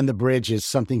 and then the bridge is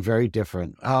something very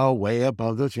different. Oh, way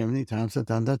above the chimney, dun, dun,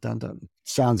 dun, dun, dun.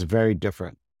 Sounds very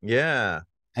different. Yeah.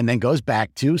 And then goes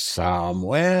back to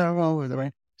Somewhere Over the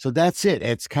Rainbow. So that's it.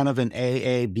 It's kind of an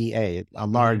AABA, a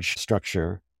large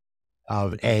structure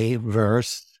of a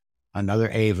verse, another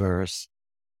A verse,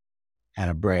 and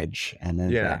a bridge, and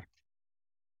then back.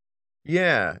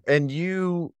 Yeah.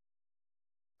 And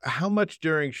how much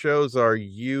during shows are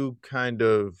you kind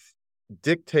of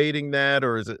dictating that,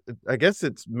 or is it, I guess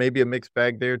it's maybe a mixed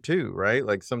bag there too, right?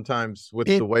 Like sometimes with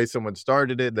the way someone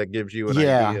started it, that gives you an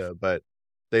idea, but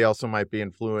they also might be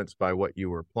influenced by what you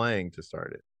were playing to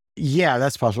start it. Yeah,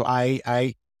 that's possible.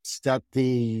 I set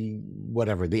the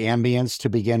ambience to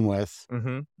begin with.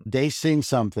 They sing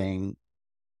something.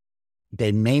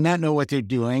 They may not know what they're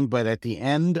doing, but at the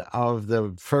end of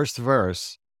the first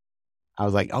verse, I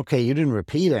was like, okay, you didn't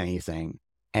repeat anything.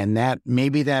 And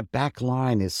maybe that back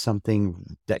line is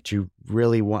something that you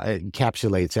really want,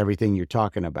 encapsulates everything you're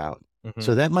talking about.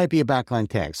 So that might be a backline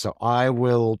tag. So I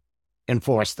will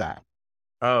enforce that.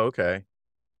 Oh, okay.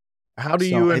 How do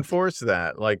you enforce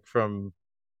that? Like from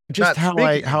just how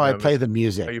I play the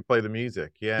music. How you play the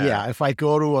music. Yeah. Yeah. If I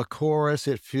go to a chorus,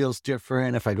 it feels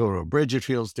different. If I go to a bridge, it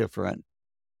feels different.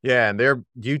 Yeah. And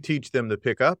you teach them to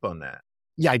pick up on that.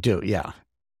 Yeah, I do. Yeah.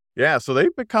 Yeah. So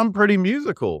they've become pretty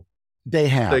musical. They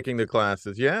have. Taking the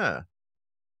classes. Yeah.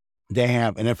 They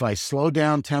have. And if I slow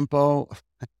down tempo,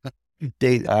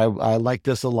 I like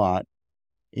this a lot.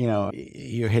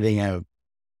 You're hitting a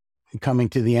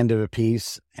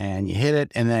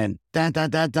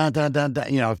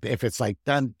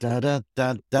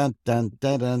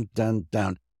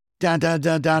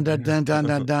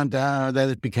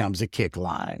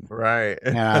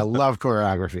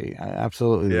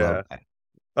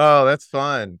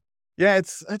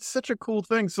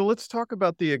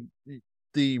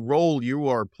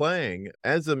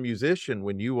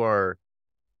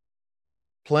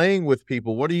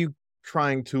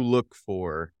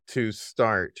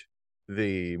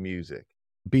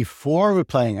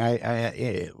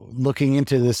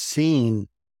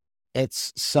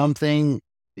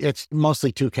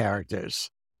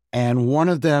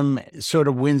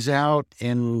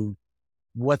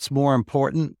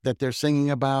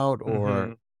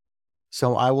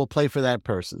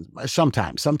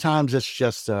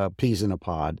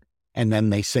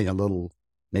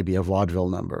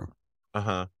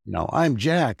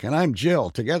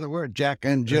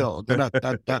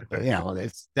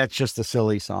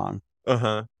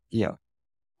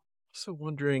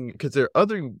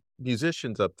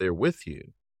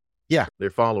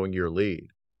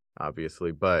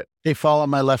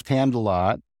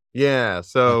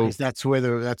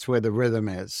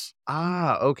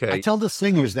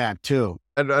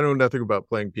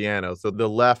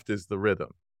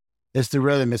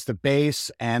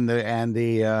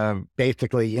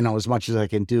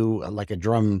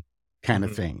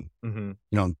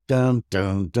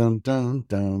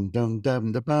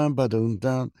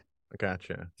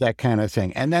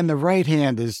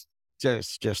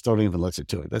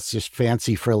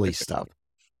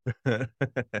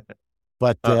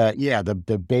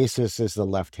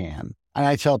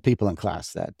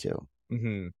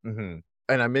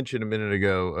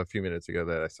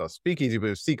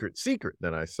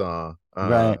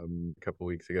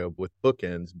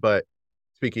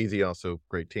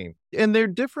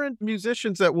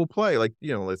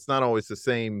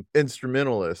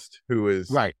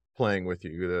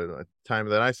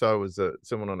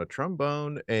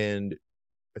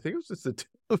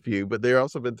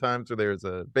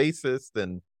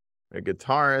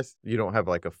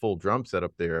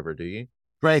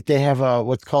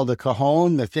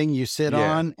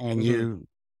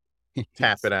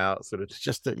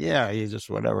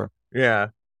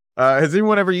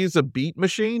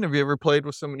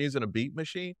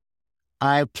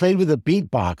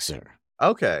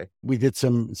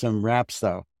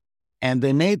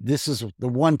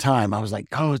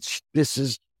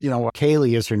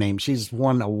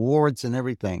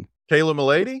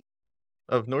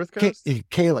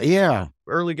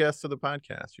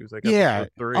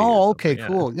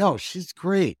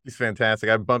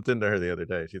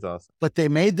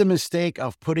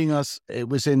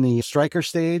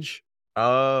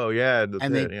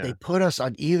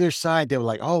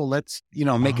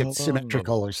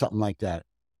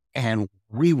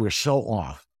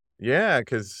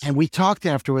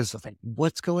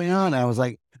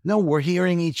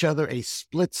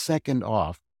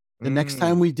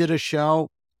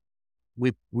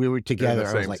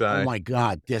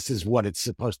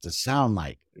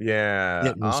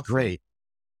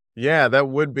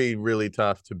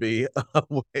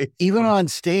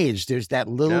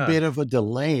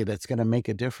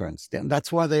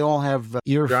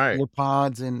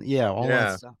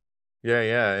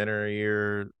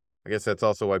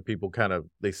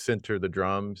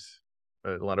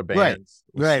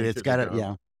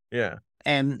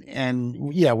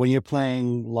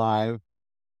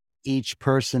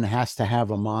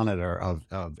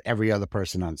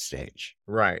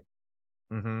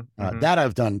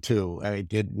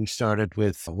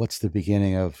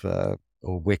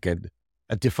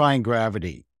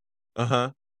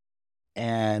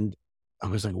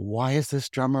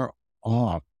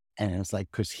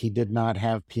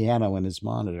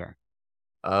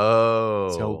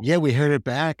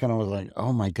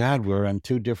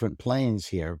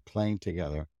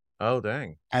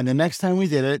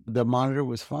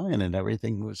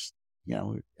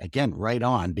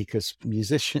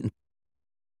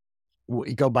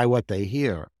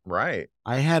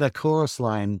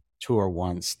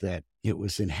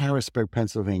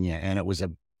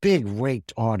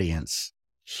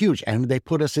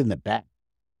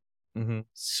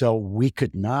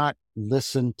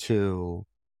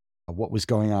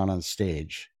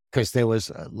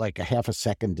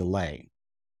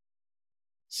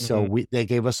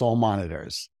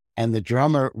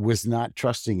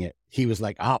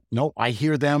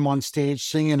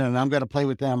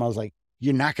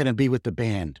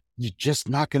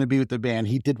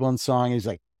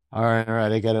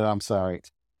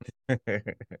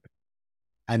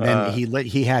And then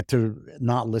he had to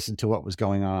not listen to what was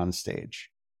going on stage.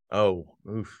 Oh,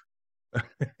 oof.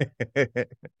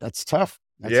 That's tough.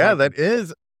 That's yeah, that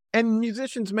is. And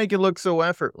musicians make it look so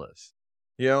effortless.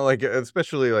 Like,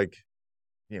 especially like,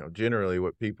 generally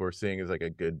what people are seeing is like a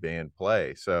good band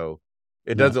play. So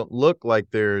it doesn't look like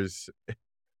there's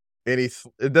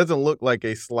it doesn't look like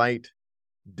a slight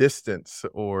distance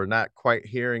or not quite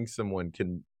hearing someone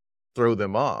can throw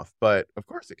them off. But of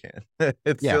course it can.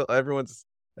 It's still everyone's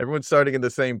starting in the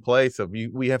same place. So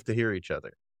we have to hear each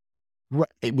other.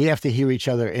 Right. We have to hear each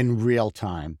other in real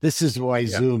time. This is why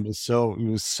Zoom is it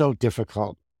was so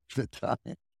difficult at the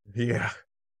time. Yeah.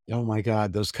 Oh my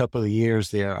God, those couple of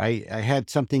years there, I had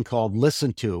something called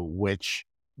Listen To, which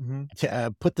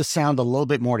put the sound a little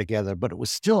bit more together, but it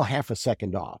was still half a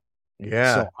second off.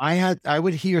 Yeah. So I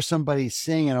would hear somebody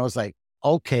sing and I was like,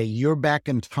 okay, you're back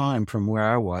in time from where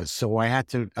I was. So I had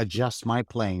to adjust my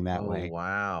playing that way.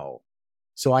 Wow.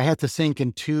 So I had to think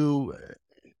in two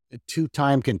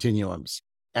time continuums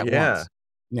at once.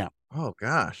 Yeah. Oh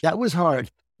gosh. That was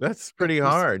hard. That's pretty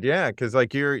hard. Yeah. Cause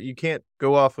like you can't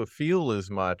go off of feel as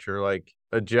much or like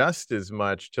adjust as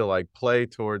much to like play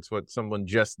towards what someone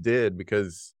just did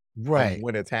because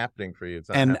when it's happening for you. It's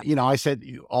not happening. I said,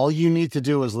 all you need to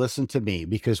do is listen to me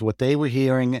because what they were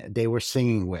hearing, they were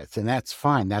singing with, and that's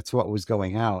fine. That's what was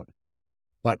going out.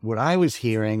 But what I was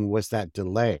hearing was that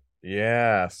delay.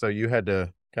 Yeah. So you had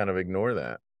to kind of ignore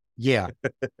that. Yeah.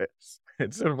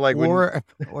 It's sort of like or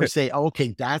say,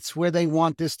 okay, that's where they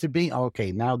want this to be.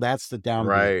 Okay, now that's the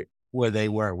downbeat where they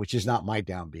were, which is not my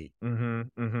downbeat.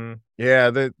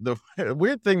 Yeah, the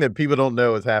weird thing that people don't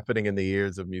know is happening in the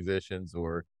ears of musicians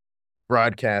or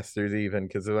broadcasters, even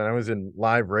because when I was in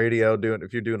live radio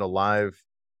if you're doing a live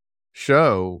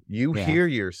show, you hear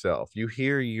yourself, you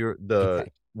hear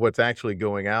what's actually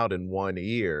going out in one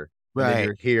ear. And then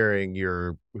you're hearing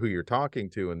who you're talking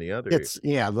to in the other. It's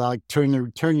like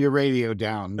turn your radio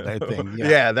down, that thing.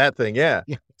 Yeah, that thing. Yeah.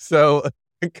 So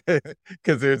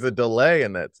because there's a delay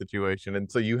in that situation, and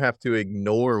so you have to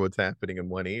ignore what's happening in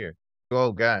one ear.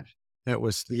 Oh gosh, it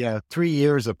was 3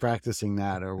 years of practicing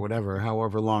that or whatever,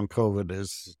 however long COVID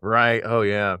is. Right. Oh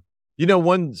yeah.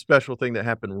 One special thing that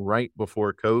happened right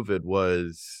before COVID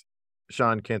was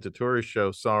Sean Cantatore's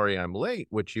show, Sorry I'm Late,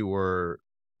 which you were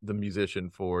the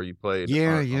musician for. You played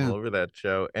all over that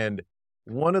show. And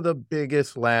one of the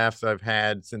biggest laughs I've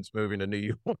had since moving to New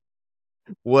York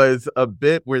was a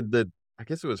bit where I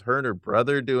guess it was her and her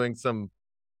brother doing some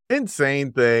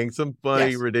insane thing, some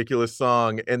funny, ridiculous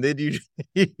song. And then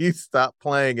you stop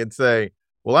playing and say,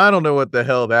 well, I don't know what the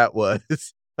hell that was.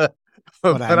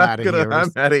 but I'm out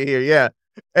of here. Yeah.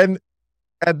 And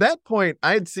at that point,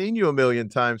 I had seen you a million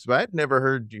times, but I'd never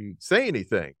heard you say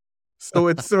anything. So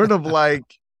it's sort of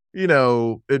like, in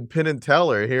Penn and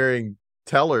Teller, hearing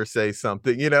Teller say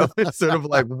something, it's sort of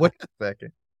like, wait a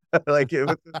second. Like it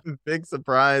was a big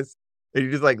surprise. And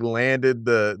you just like landed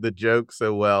the joke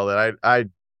so well that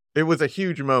it was a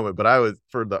huge moment, but I was,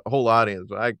 for the whole audience,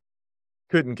 I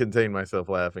couldn't contain myself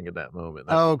laughing at that moment.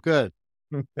 Good.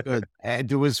 Good. And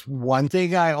there was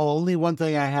only one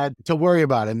thing I had to worry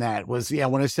about, and that was,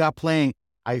 when I stopped playing,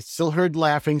 I still heard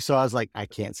laughing. So I was like, I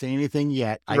can't say anything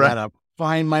yet. I gotta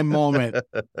find my moment.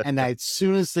 And as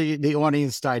soon as the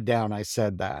audience died down, I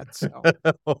said that. So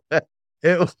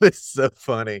it was so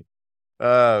funny.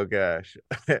 Oh gosh.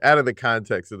 Out of the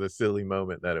context of the silly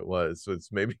moment that it was. So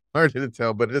it's maybe hard to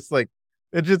tell, but it's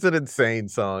just an insane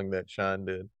song that Sean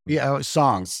did. Yeah,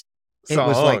 songs. It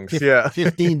was like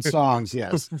 15 songs.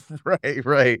 Yes.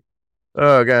 Right.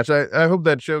 Oh gosh, I hope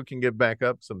that show can get back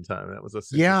up sometime. That was a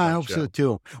super fun I hope so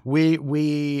too.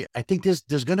 I think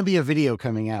there's going to be a video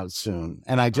coming out soon,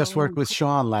 and I just worked with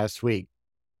Sean last week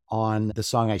on the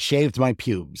song "I Shaved My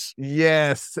Pubes."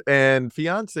 Yes, and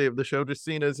fiance of the show,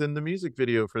 Justina's in the music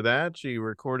video for that. She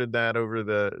recorded that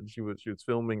she was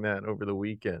filming that over the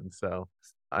weekend, so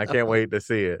I can't wait to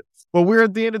see it. Well, we're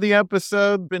at the end of the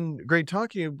episode. Been great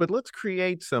talking to you, but let's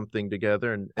create something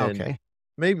together and okay.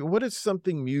 Maybe what is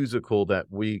something musical that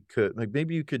we could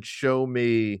maybe you could show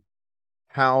me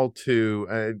how to,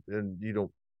 and you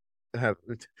don't have,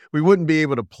 we wouldn't be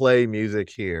able to play music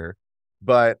here,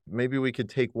 but maybe we could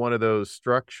take one of those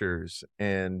structures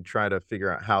and try to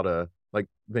figure out how to,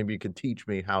 maybe you could teach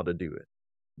me how to do it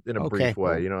in a brief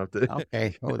way. Well, you don't have to.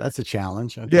 Okay. Oh, that's a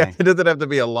challenge. Okay. Yeah. It doesn't have to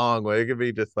be a long way. It could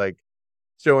be just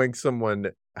showing someone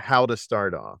how to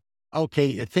start off.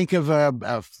 Okay, think of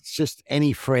just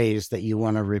any phrase that you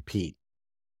want to repeat,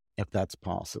 if that's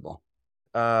possible.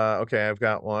 Okay, I've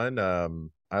got one.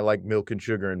 I like milk and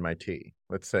sugar in my tea.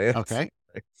 Let's say it. Okay.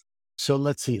 So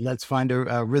let's see. Let's find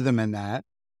a rhythm in that.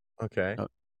 Okay.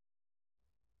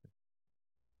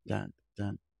 Dun,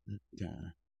 dun, dun,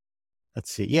 dun.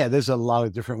 Let's see. Yeah, there's a lot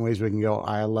of different ways we can go.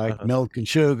 I like milk and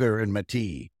sugar in my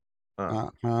tea. Okay.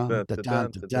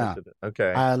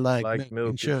 I like milk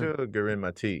and sugar in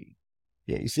my tea.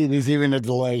 Yeah, you see, there's even a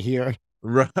delay here.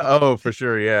 Oh, for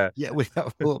sure. Yeah. Yeah, we have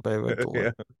a little bit of a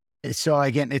delay. Yeah. So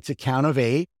again, it's a count of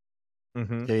 8.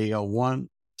 Mm-hmm. There you go. 1,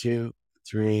 2,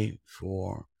 3,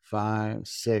 4, 5,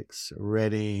 6.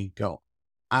 Ready, go.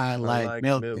 I like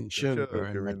milk and sugar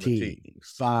in my tea.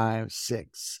 5,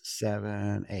 6,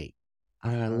 7, 8.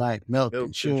 I like milk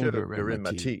and sugar in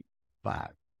my tea. 5,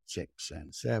 6,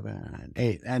 and 7, and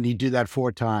 8. And you do that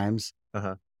 4 times.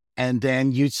 And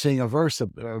then you sing a verse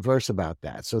about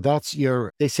that. So that's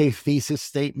they say thesis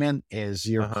statement is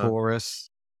your chorus.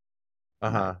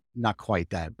 Not quite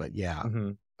that, but yeah.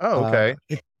 Mm-hmm. Oh, okay.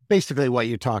 Basically what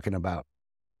you're talking about.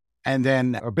 And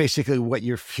then, or basically what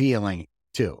you're feeling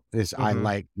too is I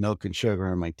like milk and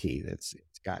sugar in my tea. It's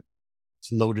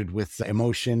loaded with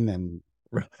emotion and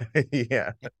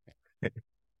yeah.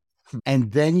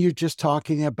 And then you're just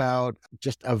talking about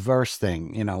just a verse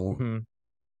thing,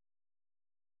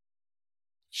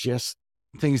 just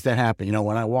things that happen.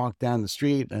 When I walk down the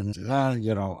street and,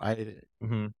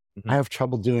 I have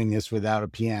trouble doing this without a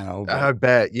piano. But I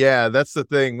bet. Yeah, that's the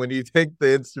thing. When you take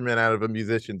the instrument out of a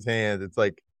musician's hand, it's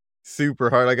like super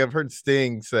hard. Like I've heard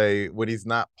Sting say when he's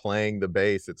not playing the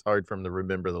bass, it's hard for him to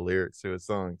remember the lyrics to his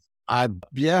songs. I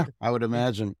would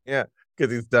imagine. Yeah,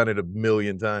 because he's done it a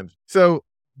million times. So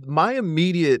my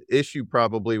immediate issue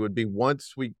probably would be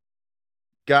once we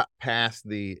got past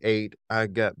the 8, I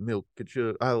got milk and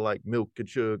sugar. I like milk and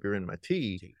sugar in my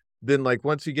tea. Then like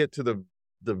once you get to the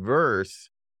verse,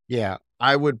 yeah,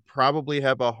 I would probably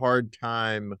have a hard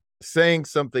time saying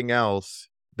something else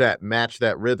that matched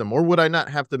that rhythm. Or would I not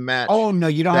have to match? Oh no,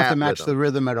 you don't have to match the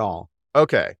rhythm at all.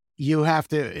 Okay. You have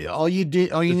to, all you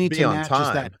need to match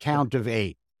is that count of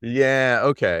 8. Yeah.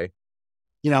 Okay.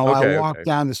 I walk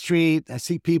down the street, I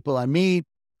see people I meet,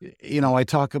 I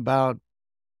talk about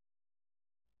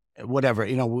whatever,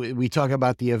 we talk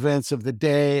about the events of the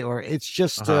day, or it's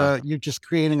just, you're just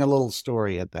creating a little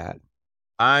story at that.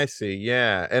 I see.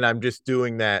 Yeah. And I'm just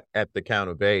doing that at the count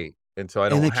of 8. And so I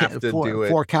don't have to do it.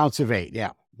 4 counts of 8.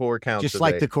 Yeah. 4 counts just of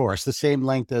like 8. The chorus, the same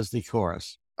length as the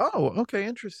chorus. Oh, okay.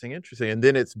 Interesting. And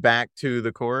then it's back to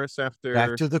the chorus after.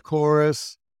 Back to the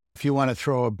chorus. If you want to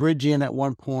throw a bridge in at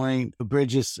one point, the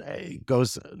bridge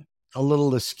goes a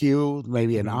little askew,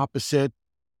 maybe an opposite.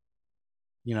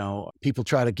 People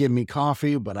try to give me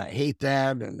coffee, but I hate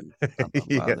that. And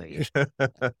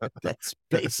that's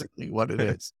basically what it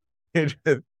is.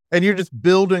 And you're just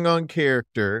building on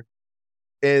character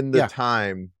in the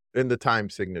time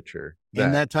signature.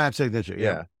 In that time signature.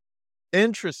 Yeah.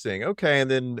 Interesting. Okay. And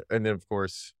then of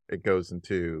course it goes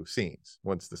into scenes.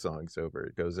 Once the song's over,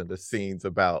 it goes into scenes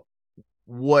about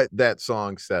what that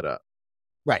song set up.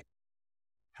 Right.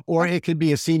 Or it could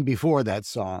be a scene before that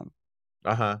song.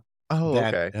 Oh,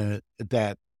 okay.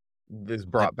 That is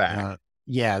brought back.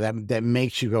 That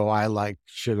makes you go, I like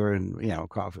sugar and,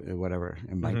 coffee or whatever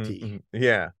in my tea.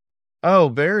 Yeah. Oh,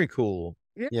 very cool.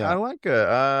 Yeah. I like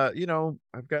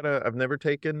I've never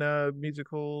taken a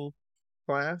musical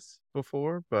class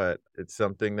before, but it's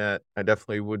something that I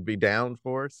definitely would be down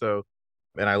for. So,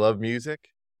 and I love music.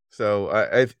 So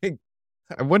I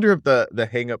wonder if the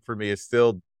hang up for me is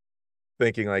still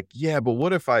thinking like, yeah, but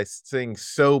what if I sing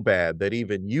so bad that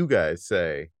even you guys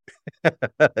say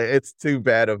it's too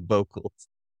bad of vocals?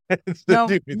 No,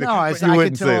 I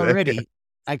could tell already.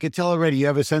 I could tell already you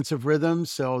have a sense of rhythm.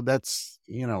 So that's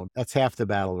half the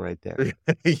battle right there.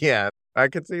 Yeah, I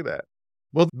could see that.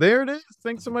 Well, there it is.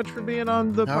 Thanks so much for being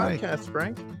on the podcast,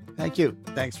 right. Frank. Thank you.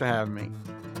 Thanks for having me.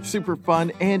 Super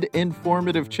fun and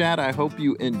informative chat. I hope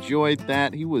you enjoyed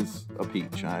that. He was a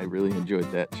peach. I really enjoyed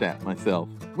that chat myself.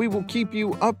 We will keep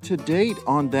you up to date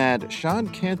on that Sean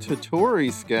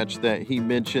Cantatori sketch that he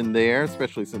mentioned there,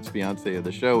 especially since Beyonce of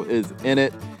the show is in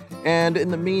it. And in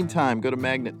the meantime, go to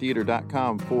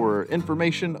magnettheater.com for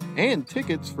information and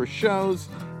tickets for shows.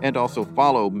 And also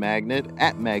follow Magnet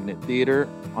at Magnet Theater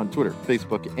on Twitter,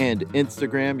 Facebook, and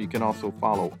Instagram. You can also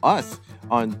follow us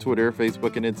on Twitter,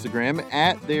 Facebook, and Instagram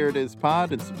at There It Is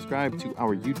Pod, and subscribe to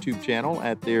our YouTube channel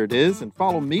at There It Is, and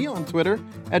follow me on Twitter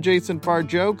at Jason Farr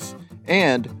Jokes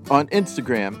and on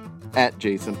Instagram at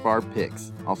Jason Farr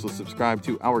Pics. Also subscribe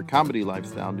to our Comedy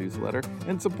Lifestyle newsletter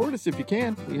and support us if you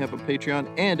can. We have a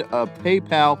Patreon and a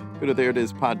PayPal. Go to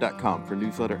thereitispod.com for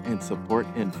newsletter and support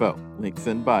info. Links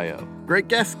in bio. Great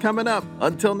guests coming up.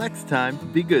 Until next time,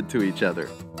 be good to each other.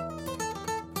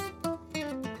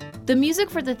 The music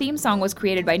for the theme song was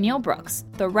created by Neil Brooks.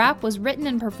 The rap was written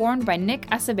and performed by Nick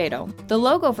Acevedo. The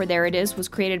logo for There It Is was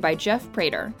created by Jeff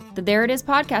Prater. The There It Is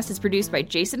podcast is produced by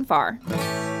Jason Farr.